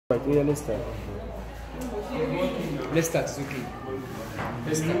Right, yeah, let's start. Let's start, it's okay.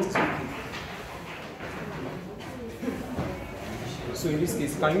 Let's start, it's okay. So in this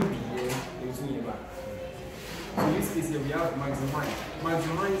case, can you be here? So in this case here, we have maximize.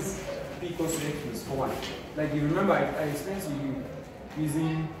 Maximize P equals to X plus 4. Like you remember, I explained to you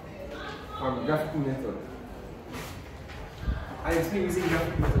using graphical method. I explained using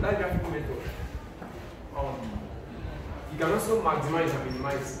graphical method. That graphical method, you can also maximize and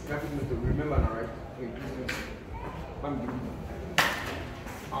minimize graphical method. Remember now, right? Wait, you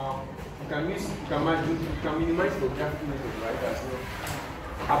can minimize for graphical method, right? As well.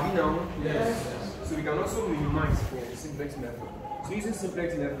 Have you now? Yes. So we can also minimize for simplex method. So using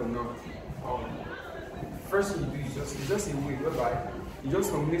simplex method now, first thing you do is just a way whereby you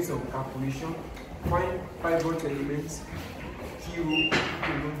just complete some calculation, find pivot elements, Q,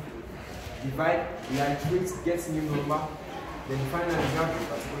 divide, iterate, get new number, then finally you have a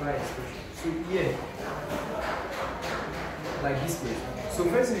particular expression. So here, like this way. So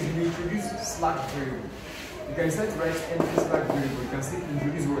first is you introduce slack variable. You can start to write empty slack variable. You can still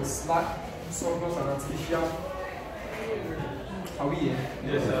introduce what slack, surplus, and artificial. Are we here?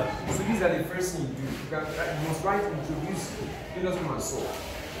 Yes, sir. So these are the first thing you do. You must write introduce, do not come and solve.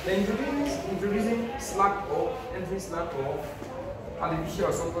 Then introducing slack or entering slack or artificial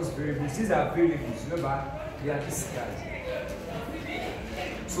or surplus variables. These are variables. Remember, they are these guys.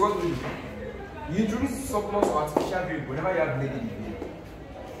 So what do you do? You introduce surplus or artificial variable whenever you have negative here.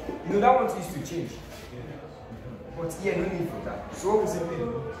 You know that one used to change. But here, no need for that. So what we simply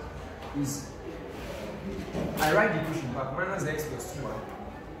do is I write the equation back minus x plus 2y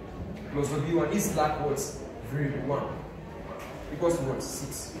plus w1 is slack what's variable 1 equals to what?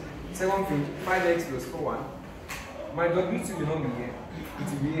 6. Second thing, 5x plus 4y. My w2 will not be here. It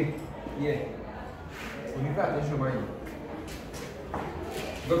will be here. Here. So you pay attention to mine.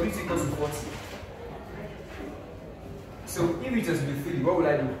 W2 equals to 40. So if it has to be 3, what will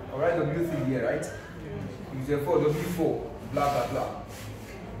I do? I'll write W3 here, right? If it's 4, W4, blah blah blah.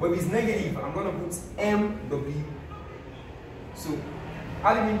 But if it's negative, I'm going to put MW. So,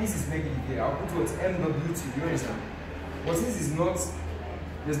 how do you mean this is negative here? I'll put what? MW2, you understand? But since it's not,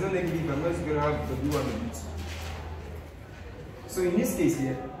 there's no negative, I'm not going to have W1, W2. So in this case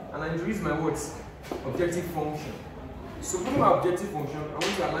here, and I introduce my words, objective function. So putting my objective function, I want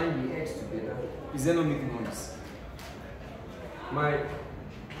to align the x together. Is there no making noise? My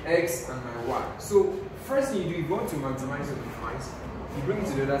x and my y. So first thing you do, if you want to maximize or minimize, you bring it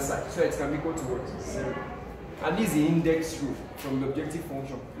to the other side so it can be equal to what? 0. And this is the index row from the objective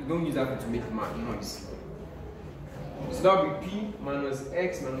function. You don't use that to make noise. So that will be p minus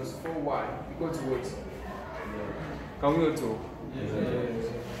x minus 4y equal to what? Can we all talk? Yes.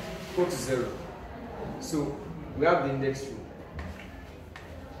 Equal to 0. So we have the index row.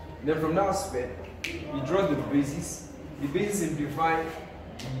 Then from that aspect, you draw the basis. The basis simplify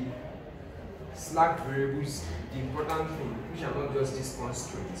the slack variables, the important thing, which are not just these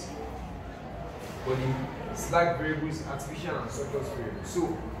constraints, but the slack variables, artificial and surplus variables.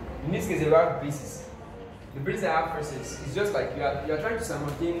 So in this case, they have basis. The basis I have first is just like you are trying to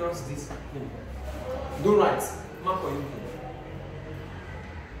simultaneous this thing. Don't write, mark or anything.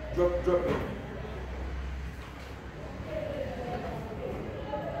 Drop it.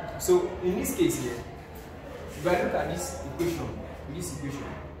 So in this case here, if I look at this equation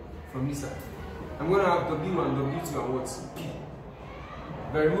from this side, I'm going to have W1, W2 and what? P.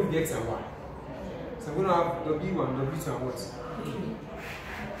 If I remove the x and y. So I'm going to have W1, W2 and what?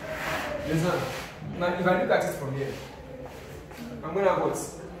 Listen. Now if I look at it from here, I'm going to have what?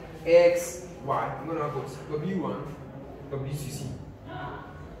 X, y. I'm going to have what? W1, W2, C.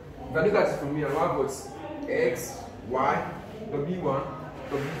 If I look at it from here, I'll have what? X, y, W1,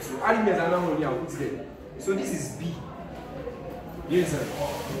 W2. Adding there's another one here, I'll put it there. So this is B. You understand?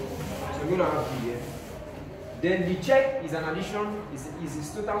 So I'm going to have B here. Then the check is an addition, is this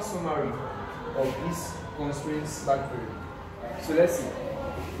total summary of this constraint slack variable. So let's see.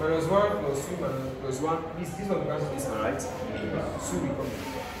 Minus 1 plus 2 plus 1. This one becomes this one, right? So we come.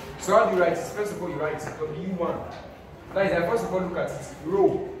 So how do you write it? First of all, you write W1. That is, I first of all look at it.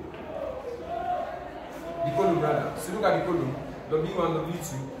 Row. The column rather. So look at the column. W1, W2,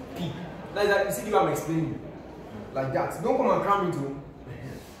 P. That is that, you see what I'm explaining? Like that. Don't come and cram into.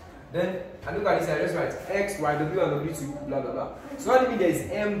 Then I look at this, I just write X, Y, W, and W2, blah blah blah. So what do you mean there is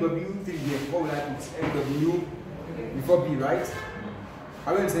MW3 here? What will I put? MW before B, right?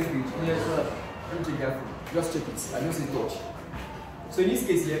 Are we on the same page? Yes, sir. Let me check that. Just check it. I don't say touch. So in this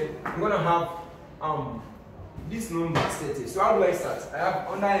case here, I'm gonna have this number stated. So how do I start? I have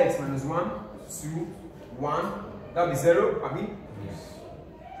under X minus 1, 2, 1. That will be 0. I mean, yes.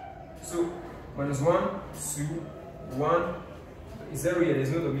 minus 1, 2, 1, 0 here,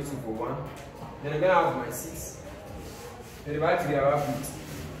 there's no W2 for 1. Then I'm going to have my 6. Then divide together, I have it.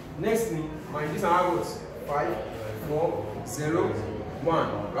 Next thing, my this one I have what? 5, 4, 0,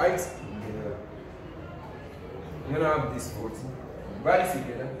 1, right? I'm going to have this 40. Divide this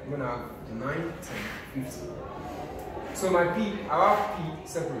together, I'm going to have 9, 10, 15. So my P, I have P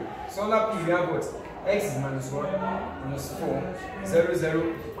separate. So under P, we have what? X is minus 1, minus 4, 0,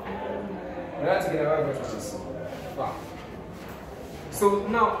 0. And that together, I have what? Which is 5. So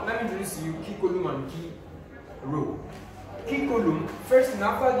now, let me introduce to you key column and key row. Key column, first thing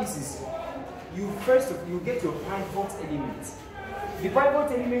after this is, you get your pivot element. The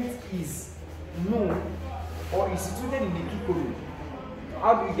pivot element is known or is situated in the key column.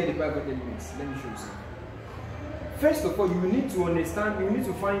 How do you get the pivot elements? Let me show you something. First of all, you need to understand, you need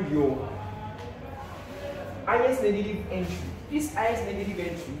to find your highest negative entry. This highest negative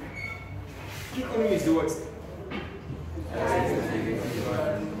entry, key column is the what?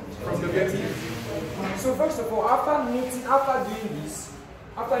 From the objective. So first of all, after doing this,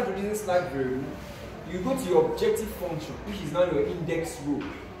 after introducing slash variable, you go to your objective function, which is now your index row.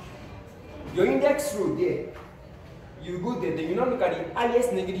 Your index row there, you go there, then you now look at the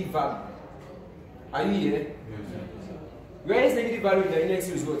highest negative value. Are you here? Yes. Your highest negative value in the index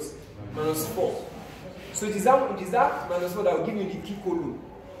row is what? Minus 4. So it is that minus 4 that will give you the key column.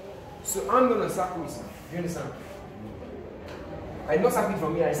 So I'm going to circle it. You understand? I not circle it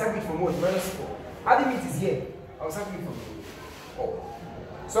from here, I circle it from what? Minus 4. How the meat is here, I'll circle it from 4.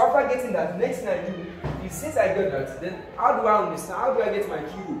 So after getting that, next thing I do is since I got that, then how do I understand? How do I get my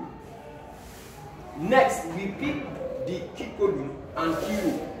key row? Next, we pick the key column and key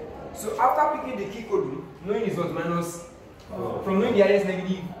row. So after picking the key column, knowing is what? Minus 4. From knowing the highest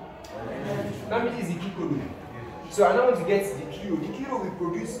negative, that means it's the key column. So I now want to get the key row. The key row will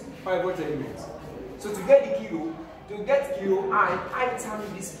produce pivot elements. So to get the key row, I term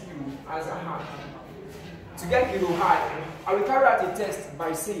this key row as a high. To get key row high, I will carry out a test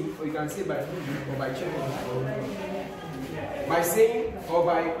by saying, or you can say by proving or by checking. By saying or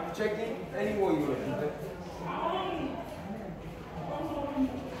by checking, any way you want to do.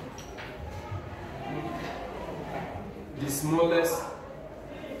 The smallest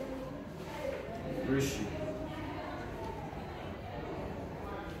ratio.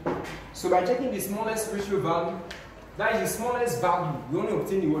 So by checking the smallest ratio value, that is the smallest value. We only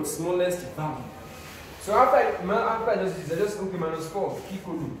obtain the word smallest value. So after I just okay minus 4 key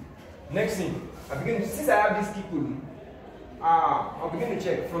column. Next thing, since I have this key column, I'll begin to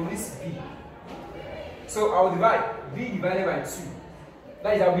check from this B. So I will divide B divided by 2.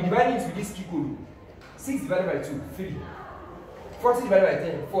 That is, I'll be dividing into this key column. 6 divided by 2, 3. 40 divided by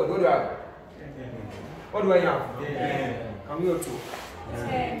 10, 4. What do I have? What do I have? 10. Can we also?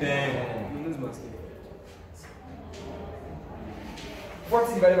 10.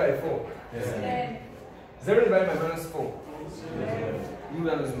 40 divided by 4. 10. 0 divided by minus 4. 0. You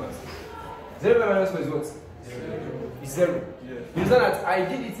minus mass. 0 divided by minus 4 is what? 0. It's 0. Yeah. You understand that I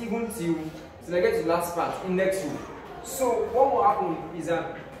did it even till I get to the last part, index row. So what will happen is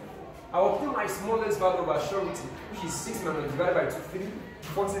that I will obtain my smallest value of assurity, which is 6 minus divided by 2, 3,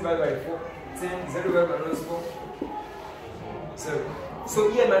 14 divided by 4, 10, 0 divided by minus 4, 0.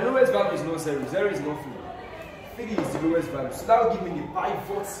 So here my lowest value is not 0, 0 is not 3. 3 is the lowest value. So that will give me the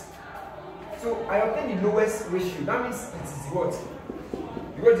pivot. So I obtain the lowest ratio. That means it is what?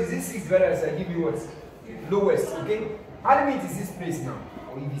 Because it is 6 divided by 6, I give you what? Lowest, okay? How do you mean it is this place now?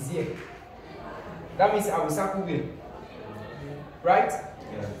 Or it is here? That means I will circle here. Right?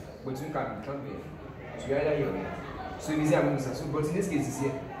 Yeah. But you can't be here. So you're either here or here. So if it's here, I'm going to circle. But in this case, it's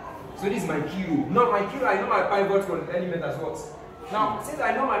here. So this is my key row. Now my key row, I know my pivot element as what? Now, since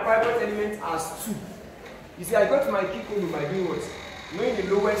I know my pivot element as 2, you see, I got to my key column by doing what? Knowing the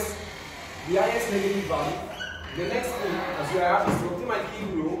lowest, the highest negative value. The next thing, as you have, is to obtain my key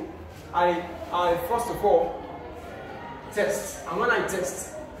row. I first of all test. And when I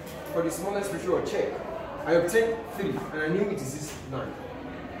test for the smallest ratio or check, I obtain 3, and I knew it is this 9.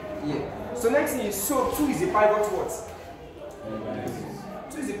 Yeah. So next thing is, so 2 is a pivot what?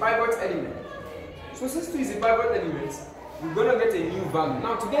 2 is a pivot element. So since 2 is a pivot element, we're going to get a new value.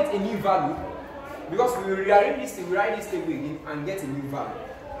 Now to get a new value, because we will rearrange this table, write this table again and get a new value.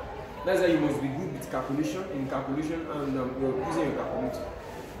 That's why you must be good with calculation, and you're using your calculator.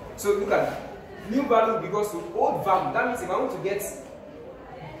 So look at that. New value because of old value. That means if I want to get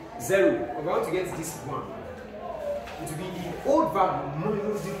 0, if I want to get this 1, it will be the old value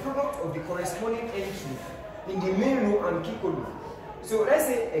minus the product of the corresponding entry in the main row and key column. So let's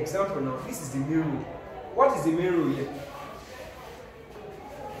say example now, this is the main row. What is the main row here?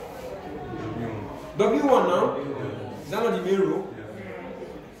 W1 now. Is that not the main row?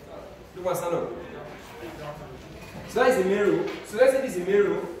 Look what stand up. So that is the main row. So let's say this is the main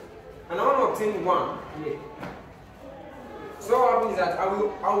row, and I want to obtain 1 here. So what happens is that I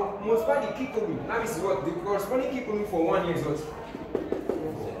will multiply the key column. That means what? The corresponding key column for 1 here is what?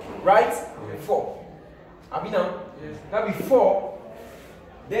 Right? 4. Abi now? Yes. That will be 4.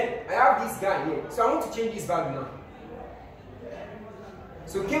 Then I have this guy here. So I want to change this value now.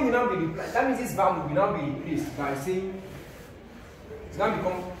 So K will now be replaced. That means this value will now be replaced by saying it's going to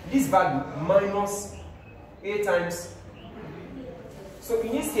become this value minus A times. So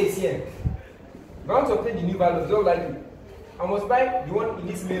in this case here, if I want to obtain the new value, just like I multiply the one in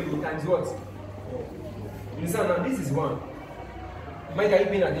this main row times what? You understand now? This is 1. Mind, are you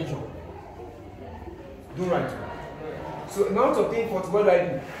paying attention? Do right. So in order to obtain 40, what do I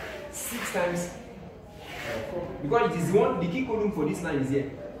do? 6 times. Because it is the one, the key column for this line is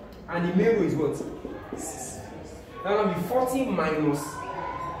here. And the main row is what? 6. That will be 40 minus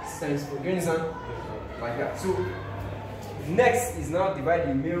 6 times 4. Do you understand? Like that. So next is now divide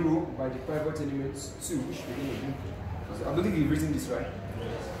the main row by the pivot elements 2, which we're going to do. I don't think you've written this right.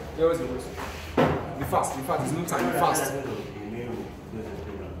 Here was the words. Be fast, there's no time, be fast.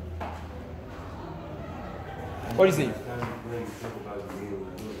 What are you saying?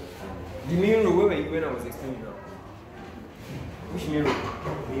 The main row, where were you when I was explaining now? Which main row?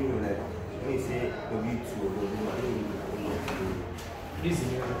 Main row, like, when you say W2 or W1, this is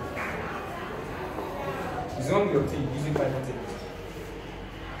the main row. It's the one we obtained using pivot elements.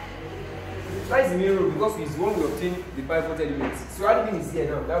 That is the main row because it's the one we obtained the pivot elements. So everything is here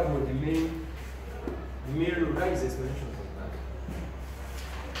now. That was the main row. That is the explanation of that.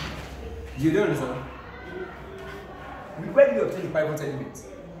 You don't understand? Where do you obtain the pivot elements?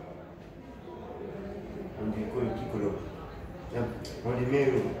 On the key column. Yeah. On the main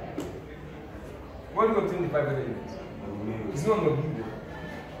row. Where do you obtain the pivot elements? On the main row. It's not on W.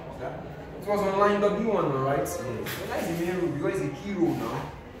 Yeah. It was on line W1 now, right? Yes. So that is the main row because it's a key row now.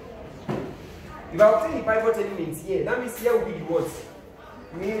 If I obtain the pivot elements here, that means here will be the what?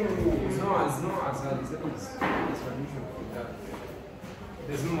 Main row. It's not as that. It's explanation for that.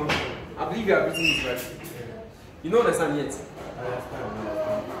 There's no more. I believe you have written this right. You don't understand yet? I understand.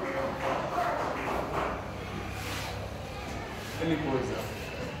 Let me pause that.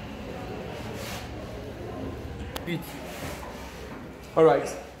 Beat. Alright.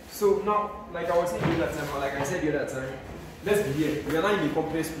 So now, like I was saying the other time, or like I said the other time, let's be here. We are now in a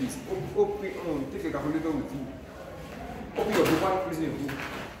complex place. Take a calculator with you. Open your book. Why prison your book?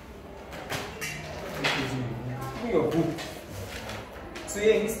 Open your book. So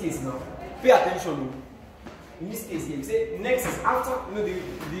here in this case now, pay attention. In this case here, you say next is after,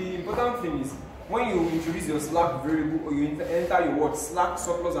 the important thing is when you introduce your slack variable or you enter your what? Slack,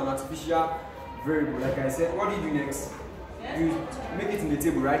 surplus, and artificial variable. Like I said, what do you do next? You make it in the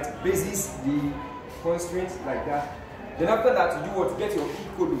table, right? Basis, the constraints, like that. Then after that, you do what? Get your key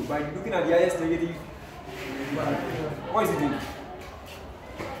column by looking at the highest negative. What is it doing?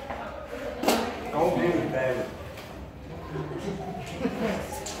 I won't be able to.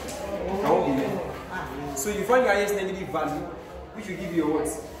 So you find your highest negative value, which will give you a what?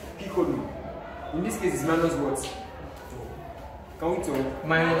 Key column. In this case, it's minus what? Can we tell?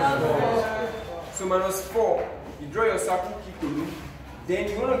 Minus 4. So minus 4, you draw your circle key column, then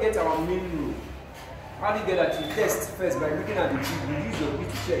you want to get our main row. How do you get that? You test first by looking at the G. You use your B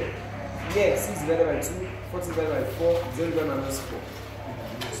to check. Yeah, 6 divided by 2, 14 divided by 4, 0 divided by minus 4.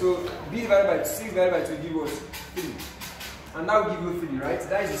 So B divided by 2, 6 divided by 2 give us 3. And that will give you 3, right?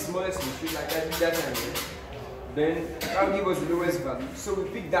 That is the smallest mistake, like I did that time. Right? Then that will give us the lowest value. So we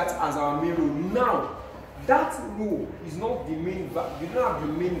pick that as our main row. Now, that row is not the main value. You don't have the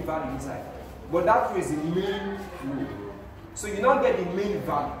main value inside. But that row is the main row. So you now get the main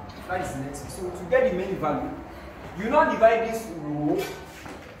value. That is the next. So to get the main value, you now divide this row.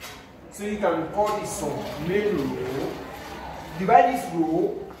 So you can call this some main row. Divide this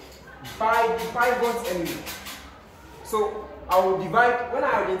row by the pivot element. So I will divide, when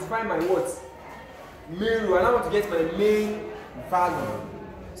I identify my what? Main row, and I want to get my main value.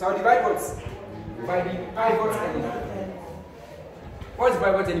 So I'll divide what? By the pivot element. What is the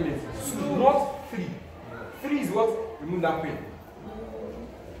pivot element? 2, not 3. 3 is what? Remove that pen.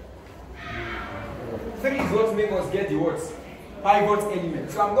 3 is what makes us get the what? Pivot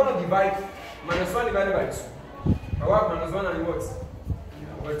element. So I'm going to divide minus 1 divided by 2. I will have minus 1 and what?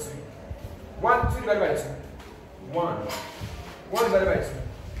 Over 2. 2 divided by 2. 1. 1 divided by 2.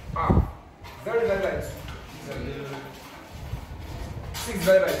 Half. 0 divided by 2. 0. 6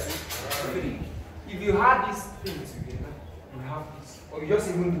 divided by 2. 3. If you add this thing together, you have this. or you just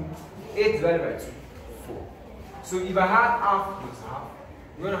even do 8 divided by 2, 4. So if I had half plus half,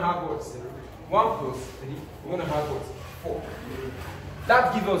 we're going to have what? 1 plus 3, we're going to have what? 4.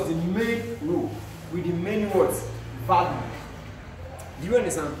 That gives us the main row with the main words value. Do you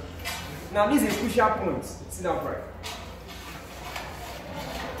understand? Now this is a crucial point. Sit down, right?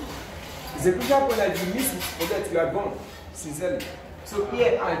 It's a crucial point that you miss it, forget you are gone. Sincerely. So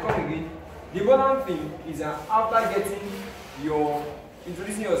here I come again. The important thing is that after getting your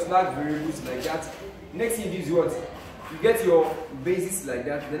introducing your slash variables like that, next thing is what? You get your basis like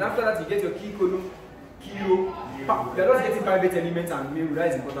that. Then after that you get your key column, key row. You're not getting private elements and main row. That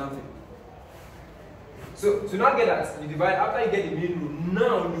is the important thing. So to not get that, you divide. After you get the main row,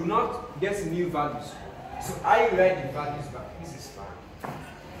 now you will not get new values. So I write the values back. This is fine.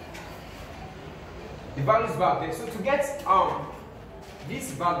 The values back there. So to get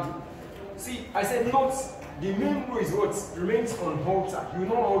this value, see, I said note the main row is what remains unaltered. You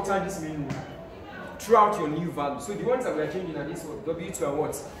will not alter this main row throughout your new value. So the ones that we are changing are this one, W2 and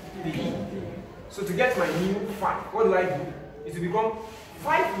what? P. So to get my new 5, what do I do? It will become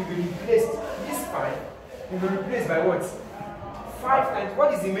 5 will be replaced. This 5 will be replaced by what? 5 times.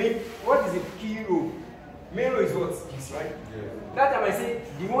 What is the main? What is the key row? Main row is what? This, right? Yeah. That time I say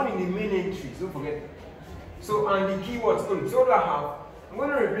the one in the main entry. Don't forget. So and the keywords. So what do I have? I'm going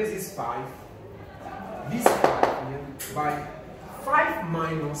to replace this 5, this 5 here, by 5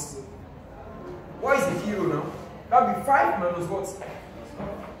 minus. What is the key row now? That will be 5 minus what?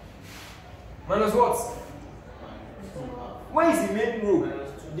 Minus what? What is the main row?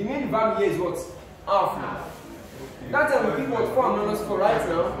 The main value here is what? Half now. That time we pick what? 4 minus 4 right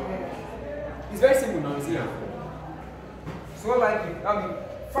now. It's very simple now, you see now. So like it, that will be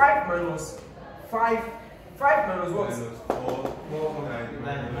 5 minus 5. 5 minus what? Minus 4.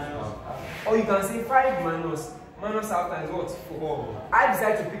 9. Or you can say 5 minus half times what? 4. I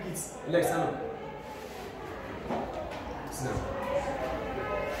decide to pick it left hand. No.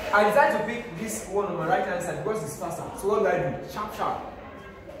 I decide to pick this one on my right hand side because it's faster. So what do I do? Sharp. I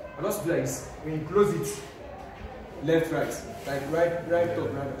just do like this. When you close it, left, right. Like right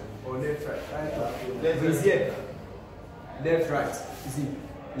top, right, or left, right top. Left is here. Left, right. You see?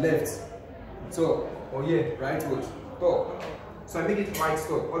 Left. So, or here, right, top. So I make it right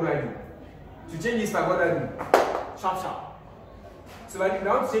top. What do I do? To change this 5, what do I do? Sharp. So if I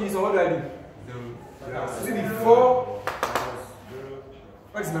want to change this one, what do I do? So it will be 4.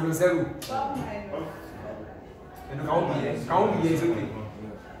 What is minus 0? Can't be here. Can't be here is okay.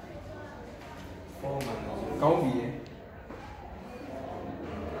 Can't be here.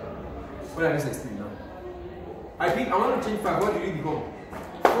 What did I just explain now? I want to change 5. What will it become?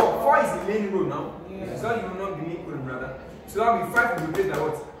 4. 4 is the main row now. Yeah. So that will not be main column rather. So that will be 5 will be replaced by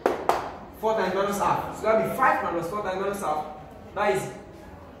what? 4 times minus half. So that will be 5 minus 4 times minus half. That is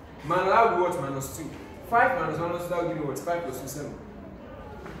minus, that will be what? Minus 2. 5 minus 1 minus 2, that will give me what? 5 plus 2, 7.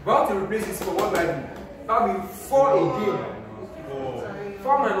 But to replace this 4, what do I do? That will be 4 again.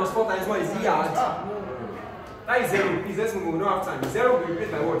 4 minus 4 times 1 is here. That is 0. Please let's move on. We don't have time. 0 will be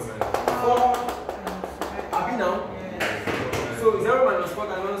replaced by what? 4. Happy now? So 0 minus 4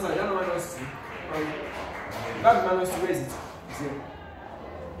 times minus 1, that minus 2. That will be minus 2. Where is it? 0.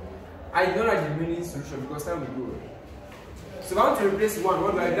 I don't like the remaining solution because time will go. So if I want to replace 1,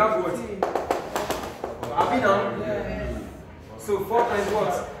 what do I do? That will be what? Happy now? Yeah. So 4 times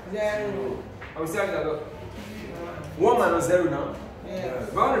what? 0. I will say that 1 minus 0 now. Yeah.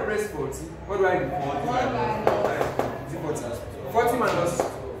 If I want to replace 40, what do I do? 40 minus.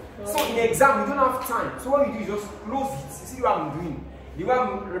 So in the exam, we don't have time. So what you do is just close it. You see what I'm doing? The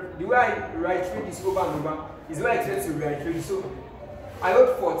way I reiterate this over and over is the way I try to reiterate it. So I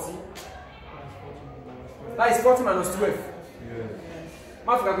wrote 40. That is 40 minus 12.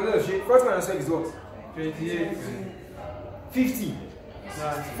 Math calculator, 40 minus 12 is what? 28. 50.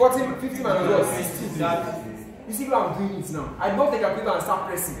 50 minus what? 60. You see what I'm doing it now? I bought the calculator and start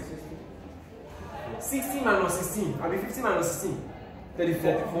pressing. 60 minus 16. I'll be 50 minus 16.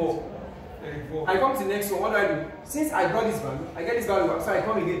 34. I come to the next one. What do I do? Since I got this value, I get this value, so I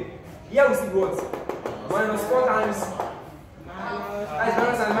come again. Here we see what? Minus 4 times. That is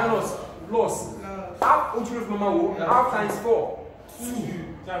minus and minus. Plus. Half half times 4. 2.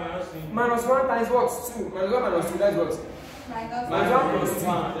 Minus 1 times what? 2. Minus 1 minus 2. That's what? Minus 1 plus 2.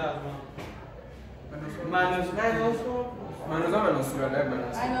 Minus 1 minus 2.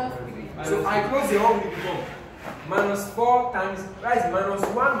 So I close the one with become minus 4 times. That is minus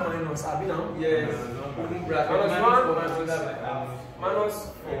 1 minus. Abi now? Yes. Minus 1 minus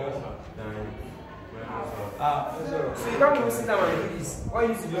 4. So you can't even sit down and do this. All you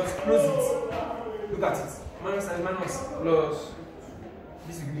need to just close it. Look at it. Minus and minus. Plus.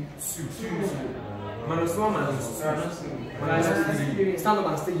 This will be 2. Minus 1 minus 2. Minus 3. Stand up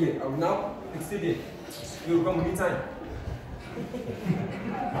and stay here. I will now stay there. You will come anytime.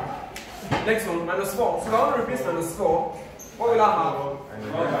 Next one, minus 4. So I want to replace minus 4. What will I have?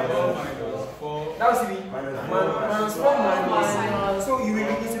 That will be minus 4 minus. So you will,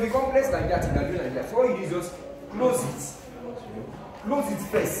 it will be complex like that. You can do like that. So what you do is just close it. Close it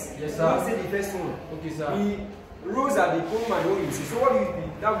first. Yes, sir. Don't say the first one. Okay, sir. The rows are the home and home you see. So what do you do?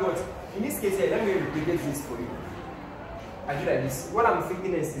 That what? In this case here, let me replicate this for you. I do like this. What I'm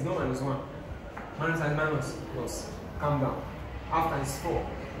thinking is not minus 1. Minus and minus plus. Calm down. After is 4. 2.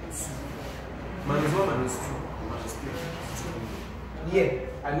 Minus 1 minus 2. Minus 3. Here,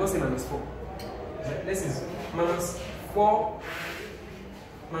 I don't say minus 4. This is minus 4.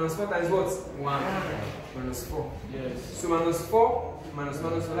 Minus 4 times what? 1. Minus 4. Yes. So minus 4 minus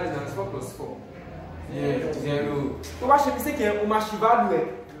 4 is minus 4 plus 4. Yeah. 0. So what should we say here? Value.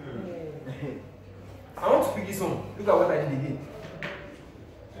 I want to pick this one. Look at what I did again.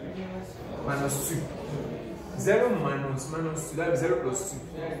 Minus 2. 0 minus 2. That is 0 plus 2.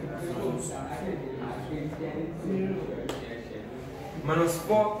 Minus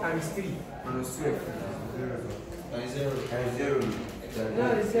 4 times 3. Minus 12. Times 0. Times 0. No,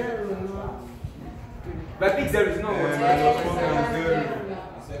 it's 0. But I pick 0 is not what?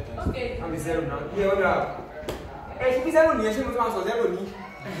 Okay. I'm 0 now. Yeah, what do I have? Hey, if you 0, you should not answer 0.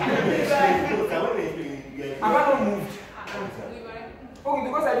 Have I not moved? Okay,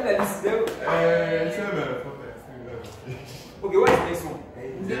 because I did like this. 0. Okay, what is the next one?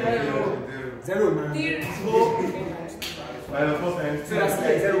 0. 0. So that's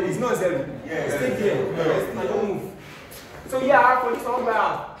here, 0. It's not 0. Stay here. I don't move. So yeah, for this one, I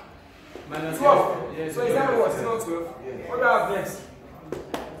have 12. Yes, so is that what? It's not 12. What do I have next?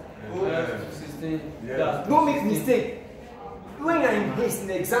 16. Yeah. Don't make mistake. When you're in haste in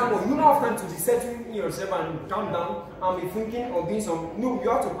the exam, you don't have time to be settling yourself and calm down and be thinking or doing some. No, you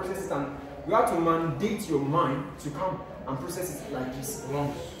have to process it and you have to mandate your mind to come and process it like this.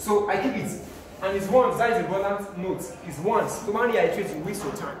 So I keep it. And it's once, that is important note. It's once. So when I try to waste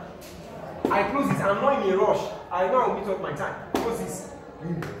your time. I close it, I'm not in a rush. I know I'll meet up my time. Close this.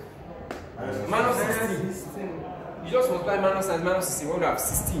 Minus 16. You just multiply minus and minus 16. What do you have?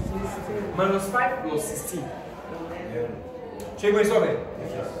 16. Minus 5 plus 16. Should you go and solve it?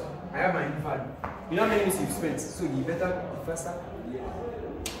 Yes. I have my value. You know how many minutes you've spent, so you better be faster.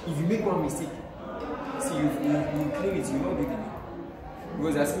 If you make one mistake, see you claim it, you not do it.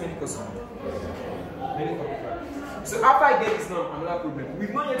 Because there are so many customers. So after I get this now, another problem.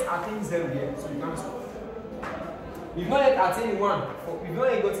 We've not yet attained 0 here, so we can't stop. We've not yet attained 1. We've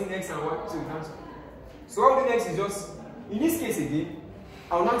not yet gotten x and 1, so we can't stop. So what we do next is just, in this case again,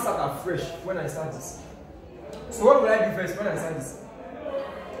 I will now start afresh when I start this. So what will I do first when I start this?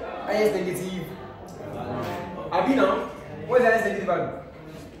 Highest negative. Abi now, what is the highest negative value?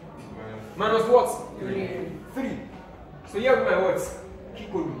 Minus what? 3. So here will be my words. Key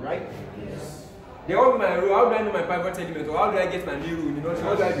column, right? Yes. Then what will be my row? How do I know my pivot element? Or how do I get my new row? You know,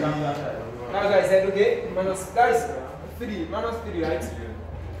 what do I do? That's why I said, okay, that is 3, minus 3, right?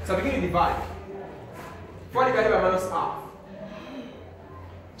 So I begin to divide. 4 divided by minus half.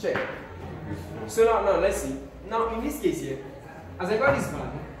 Check. So now let's see. Now in this case here, as I got this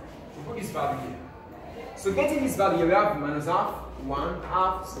value, we put this value here. So getting this value here, we have minus half, 1,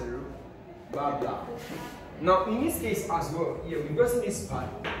 half, 0, blah blah. Now in this case as well, here we've gotten this value.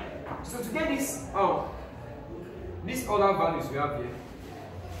 So to get this these other values we have here,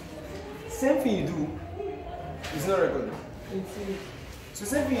 same thing you do is not recorded. So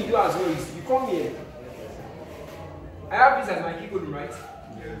same thing you do as well is you come here. I have this as my key column, right?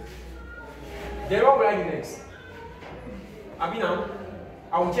 Yes. Then what will I do next? Abi now,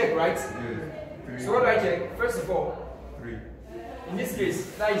 I will check, right? Yes. So what do I check? First of all, 3. In this case,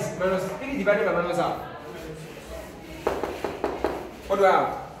 that is minus 3 divided by minus half. What do I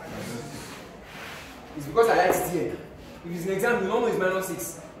have? It's because I write it here. If it's an exam, you know it's minus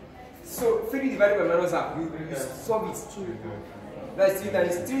 6. So 3 divided by minus half, you solve it. That is 3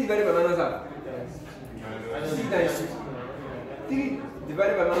 times 3 divided by minus half. 3 times 2. 3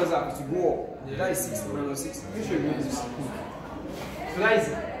 divided by minus half is to go up. Yeah. That is 6 minus 6. You should remove this. So that is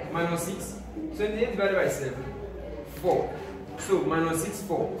minus 6. So 8 divided by 7, 4. So minus 6,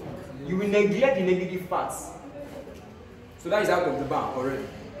 4. You will neglect the negative parts. So that is out of the bar already.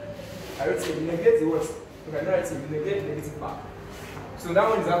 I wrote it, you neglect the what? Okay, I write it, you neglect the negative part. So that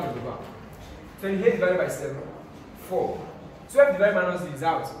one is out of the bar. 28 divided by 7, 4. 12 divided by minus 3 is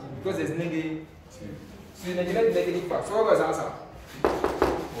out because there's negative 2. So you neglect the negative part. So what was the answer?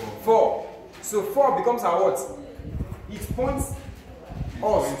 4. So 4 becomes our what? It points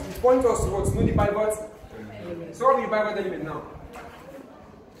Us. It points us towards know the pivot. So what will the pivot element now?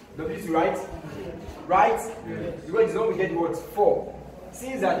 W2, right? Right? Because it's when we get the what? 4.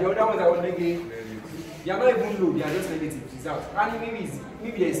 Since that the other ones are negative, they are not even low, they are just negative. It's out. And maybe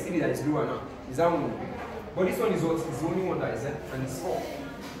there is 3 that is lower now. Is that one? But this one is what? It's the only one that is there, and it's 4.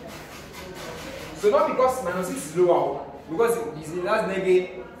 So not because minus 6 is lower, because it has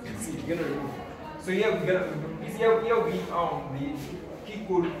negative. See, you're gonna remove. So here we're gonna here will be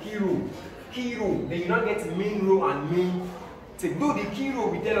the key row. Then you now get main row and main. Take though the key row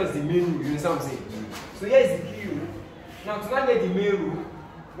will tell us the main row. You understand what I'm saying? So here is the key row. Now to not get the main row,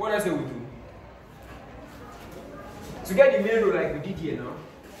 what else we do? To get the main row like we did here now,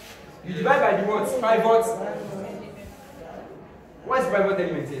 you divide by the what? Pivot. What is the pivot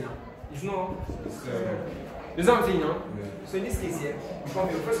element here now? It's not. You know what I'm saying now? Yeah. So in this case here, we come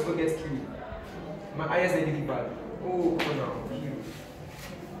here. First of all, get Q. My highest negative value. Oh, come on now. Q.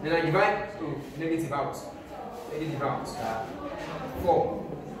 Then I divide to negative out. Negative out. 4.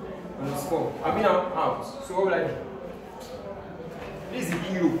 Minus 4. I've been out. So what will I do? This is the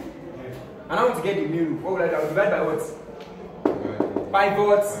Q. And I want to get the mu. What will I do? I will divide by what?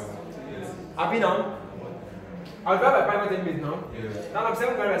 Pivot. I've been out. I'll divide by pivot element now. Yeah. Now I'm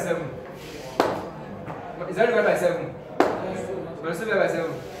 7 divided by 7. Is that divided by 7? Minus 2 divided by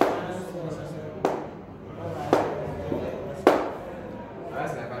 7.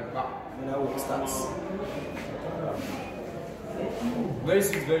 That's like that. When that work starts. Very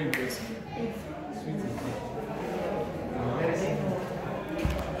sweet, very impressive. Sweet.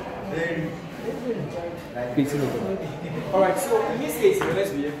 Very. Alright, so in this case here,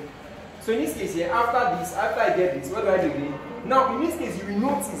 let's be. So in this case here, after I get this, what do I do again? Now in this case, you will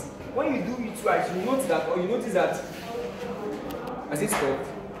notice when you do it right, you notice that, or you notice that. Has it stopped?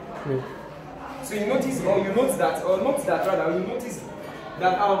 No. So you notice, or you notice that, or notice that rather, you notice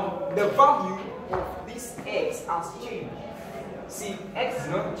that the value of this x has changed. See, x is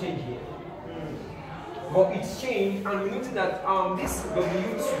not changed here, but it's changed, and we notice that this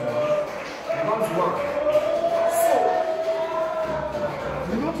w2 becomes 1. So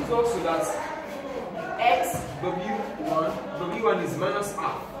we notice also that x w1 is minus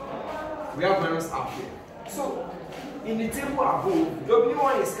half. We have minus half here. So in the table above,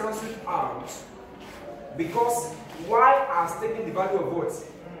 w1 is cancelled out because y has taken the value of what?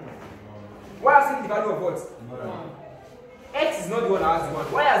 Y has taken the value of what? X is not the one that has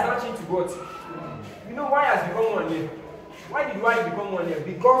 1. Y has now changed to what? You know y has become 1 here. Why did y become 1 here?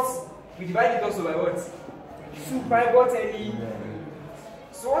 Because we divide it also by what? 2 pivot any.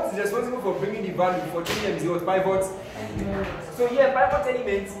 So what is responsible for bringing the value for changing them is what? Pivot. So here, pivot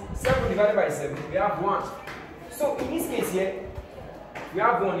element 7 divided by 7, we have 1. So in this case here, we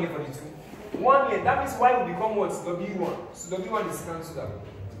have 1 here for the 2. 1 here, that means y will become what? W1. So W1 is cancelled out.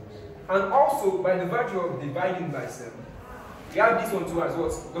 And also, by the virtue of dividing by 7, we have this one too as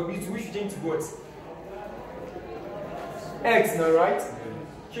what? W2, which we change to what? X now, right?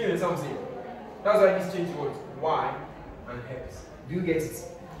 Sure, you understand what I'm saying? That's why this change to what? Y and X. Do you get it?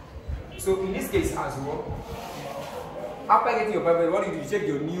 So in this case as well, after getting your pivot, what do? You check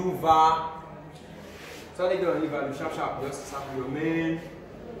your new var. So I get your new value, sharp, just sample your main.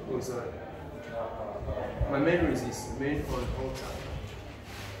 Oh, sorry. My main is this, main on altar.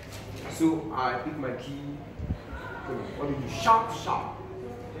 So I pick my key. What do you do? Sharp.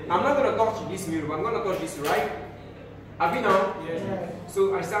 I'm not going to touch this mirror, but I'm going to touch this, right? Have you now? Yes.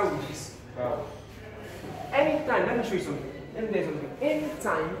 So I start with this. Anytime, let me show you something. Let me tell you something.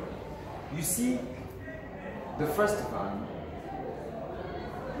 Anytime you see the first value,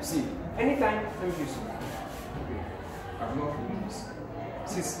 you see, anytime, let me show you something. Okay. I've not done this.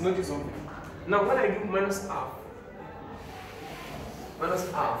 See, notice something. Now when I do minus half, how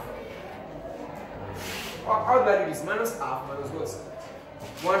do I do this? Minus half minus what?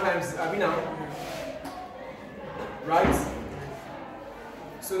 1 times, I mean now, right?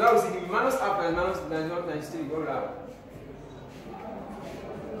 So that was it. Minus half times minus 1 times 3, go down.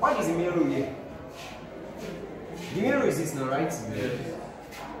 What is the main row here? The main row is this now, right? Yes.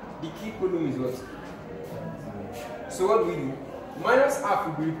 The key column is what? So what do we do? Minus half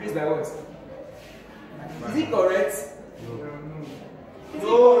will be replaced by what? Is it correct? No. Is it correct?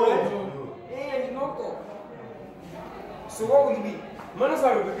 No. Yeah, it's not correct. So what will it be? Minus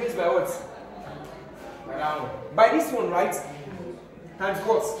half will be replaced by what? By this one, right? Times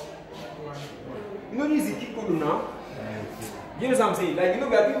what? You know this is the key column now? You know what I'm saying? Like, you know,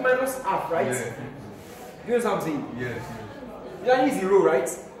 we are doing minus half, right? Yeah. You know what I'm saying? Yes. That is the row, right?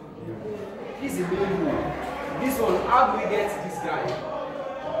 Yeah. This is the main row. This one, how do we get this guy?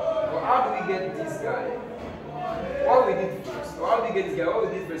 Or how do we get this guy? what we did first, or how we get this guy, what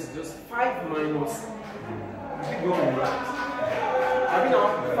we did first is just 5 minus big one on the right. I mean now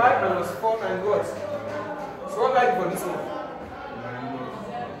 5 minus 4 times what? So what do I do for this one?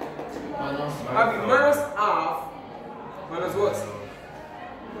 I mean minus half minus what?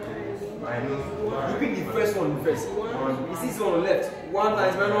 You pick the first one first. You see this one on the left. 1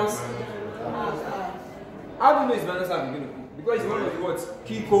 times minus. How do you know it's minus half? Because it's one of the words.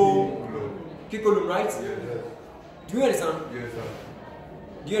 Kiko, right? Yes, sir. Do you understand? Yes, sir.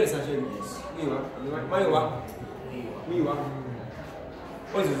 Do you understand? Yes. Miwa.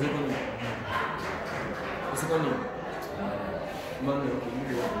 What is the second name? The second name? Manuel.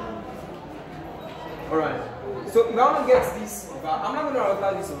 Alright. So if I want to get this value, I'm not going to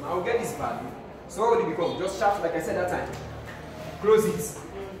apply this one. I'll get this value. So what will it become? Just sharp, like I said that time. Close it.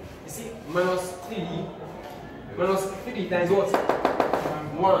 You see, minus 3. Minus 3 times what?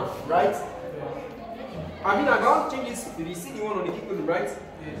 1, right? I mean, I want to change this to the CD one on the kick, right?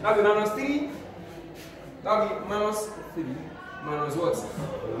 That will be minus 3. That will be minus 3. Minus what?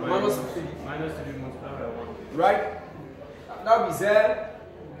 Minus 3. Minus 3 multiplied by 1. Right? That will be Z.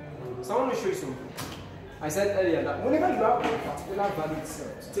 So I want to show you something. I said earlier that whenever you have a particular value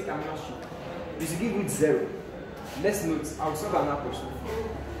itself to take another shape, you should give it 0. Let's note, I'll solve another question.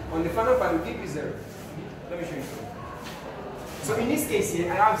 On the final value, give it 0. Let me show you something. So in this case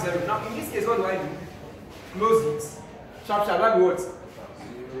here, I have 0. Now in this case, what do I do? Close it. Sharp, that be what?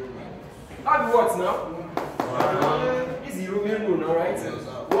 That be what now? This is the Romanian rule now, right?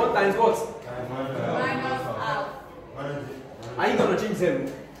 1 times what? Minus half. Are you going to change 0?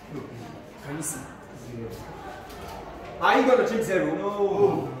 No. Can you see? Are you going to change 0?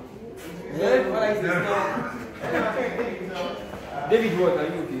 No. Yeah? What is this now? David, what? Are you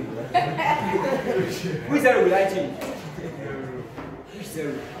okay? Which 0 will I change? Which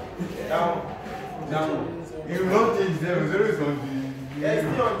 0? Down. You will not change 0. 0 is on the. Yeah,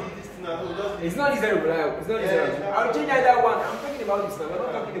 it's not on the distance. It's not the 0, but it's not the 0. I'll change either one. I'm talking about this now. We're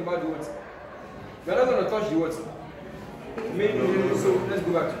not talking about the what. We're not going to touch the what. So let's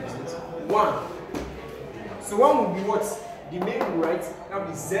go back to this. 1. So 1 will be what? The main rule, right? That will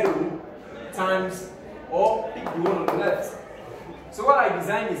be 0 times or pick the one on the left. So what I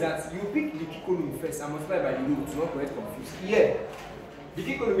designed is that you pick the kikolum first and multiply by the root to not get confused. Here, the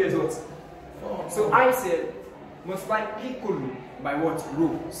kikolum is what? So I said multiply kikolum by what?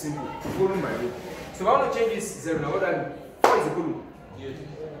 Row. Simple. Kikolum by row. So if I want to change this 0 now, what do I do? 4 is the column. Yes.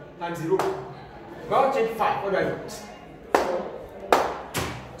 Times 0. If I want to change 5, what do I do?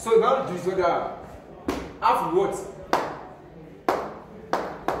 So if I want to do this, what do I have? Half what?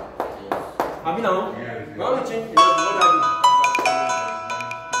 Have you now? Yes. If I want to change 11, what do I do?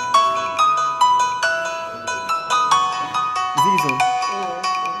 Is it this one?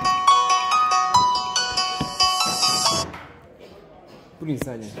 Put it in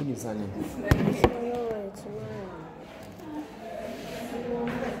silent. Put it in silent.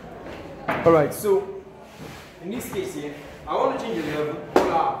 Alright, so in this case here, I want to change 11.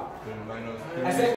 I said